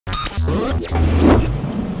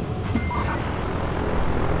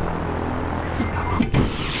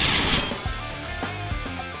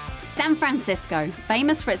San Francisco,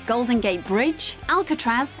 famous for its Golden Gate Bridge,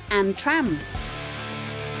 Alcatraz and trams.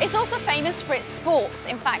 It's also famous for its sports.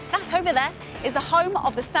 In fact, that over there is the home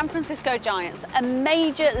of the San Francisco Giants, a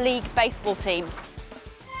Major League Baseball team.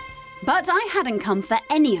 But I hadn't come for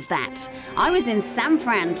any of that. I was in San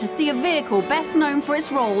Fran to see a vehicle best known for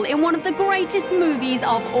its role in one of the greatest movies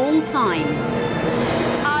of all time.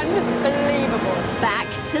 Unbelievable. Back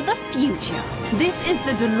to the Future. This is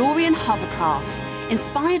the DeLorean Hovercraft.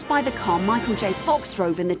 Inspired by the car Michael J. Fox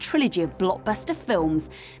drove in the trilogy of blockbuster films,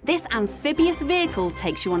 this amphibious vehicle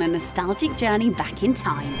takes you on a nostalgic journey back in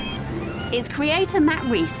time. Its creator, Matt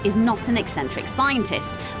Reese, is not an eccentric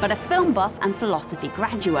scientist, but a film buff and philosophy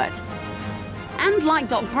graduate. And like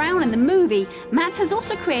Doc Brown in the movie, Matt has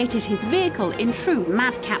also created his vehicle in true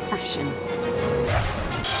madcap fashion.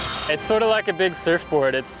 It's sort of like a big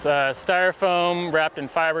surfboard. It's styrofoam wrapped in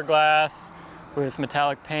fiberglass with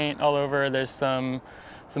metallic paint all over. There's some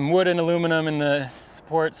wood and aluminum in the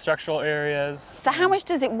support structural areas. So how much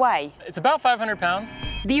does it weigh? It's about 500 pounds.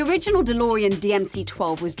 The original DeLorean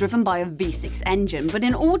DMC-12 was driven by a V6 engine, but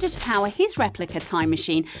in order to power his replica time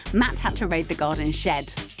machine, Matt had to raid the garden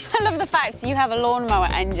shed. I love the fact you have a lawnmower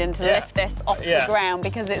engine to lift this off the ground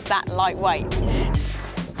because it's that lightweight.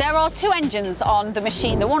 There are two engines on the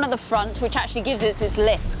machine. The one at the front, which actually gives it its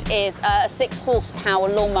lift, is a 6-horsepower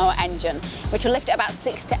lawnmower engine, which will lift it about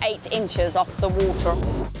 6 to 8 inches off the water.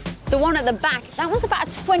 The one at the back, that was about a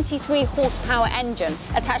 23-horsepower engine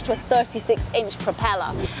attached to a 36-inch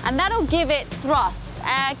propeller, and that'll give it thrust.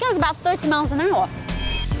 It goes about 30 miles an hour.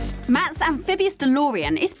 Matt's amphibious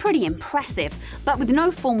DeLorean is pretty impressive, but with no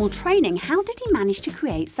formal training, how did he manage to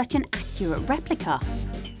create such an accurate replica?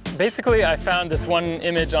 Basically, I found this one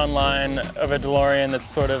image online of a DeLorean that's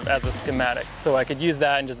sort of as a schematic. So I could use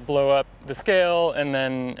that and just blow up the scale and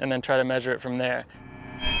then try to measure it from there.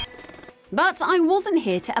 But I wasn't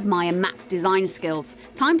here to admire Matt's design skills.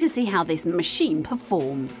 Time to see how this machine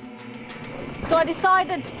performs. So I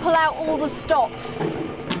decided to pull out all the stops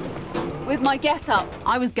with my get-up.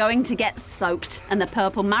 I was going to get soaked, and the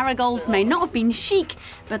purple marigolds may not have been chic,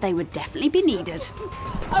 but they would definitely be needed.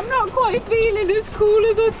 I'm not quite feeling as cool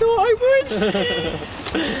as I thought I would.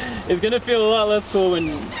 It's gonna feel a lot less cool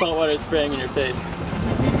when salt water is spraying in your face.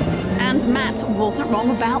 And Matt wasn't wrong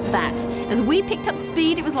about that. As we picked up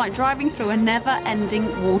speed, it was like driving through a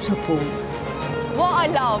never-ending waterfall. What I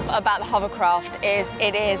love about the hovercraft is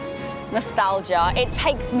it is nostalgia. It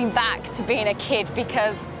takes me back to being a kid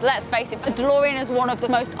because, let's face it, the DeLorean is one of the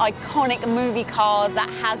most iconic movie cars that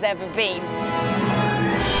has ever been.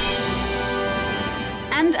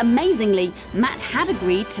 And amazingly, Matt had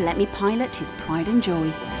agreed to let me pilot his pride and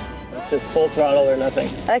joy. It's just full throttle or nothing.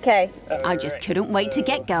 Okay. I just couldn't wait to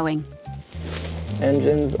get going.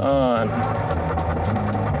 Engines on.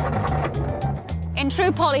 In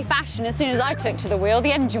true Polly fashion, as soon as I took to the wheel,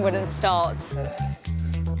 the engine wouldn't start.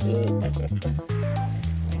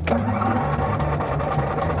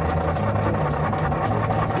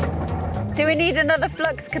 Do we need another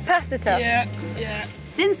flux capacitor? Yeah.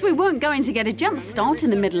 Since we weren't going to get a jump start in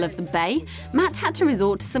the middle of the bay, Matt had to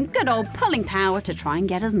resort to some good old pulling power to try and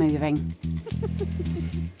get us moving.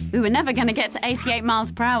 We were never going to get to 88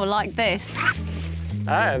 miles per hour like this.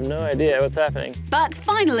 I have no idea what's happening. But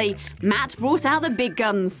finally, Matt brought out the big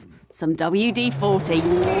guns, some WD-40.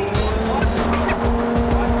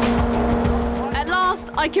 At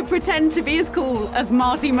last, I could pretend to be as cool as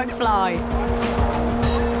Marty McFly.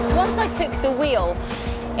 Once I took the wheel,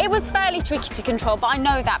 it was fairly tricky to control, but I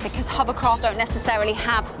know that because hovercraft don't necessarily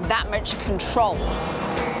have that much control.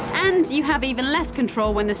 And you have even less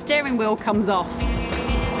control when the steering wheel comes off.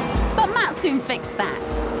 But Matt soon fixed that.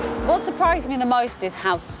 What surprised me the most is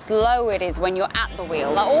how slow it is when you're at the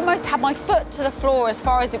wheel. I almost had my foot to the floor as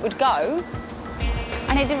far as it would go,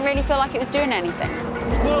 and it didn't really feel like it was doing anything.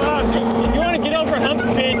 So if you want to get over hump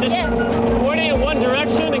speed, just point it in one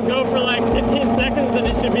direction and go for like 15 seconds and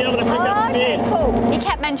it should be able to pick up speed. Cool. He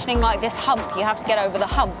kept mentioning like this hump, you have to get over the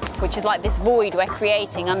hump, which is like this void we're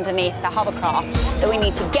creating underneath the hovercraft that we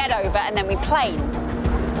need to get over and then we plane.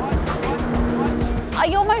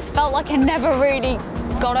 I almost felt like I never really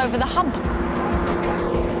got over the hump.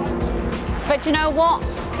 But you know what?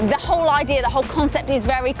 The whole idea, the whole concept is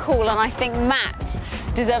very cool, and I think Matt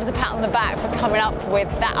deserves a pat on the back for coming up with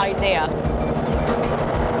that idea.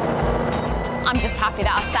 I'm just happy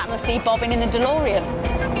that I sat in the seat bobbing in the DeLorean.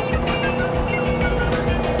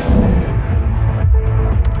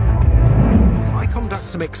 I conduct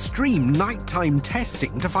some extreme nighttime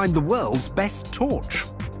testing to find the world's best torch.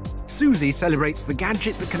 Susie celebrates the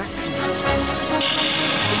gadget that can actually...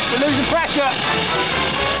 We're losing pressure.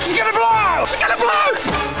 It's gonna blow!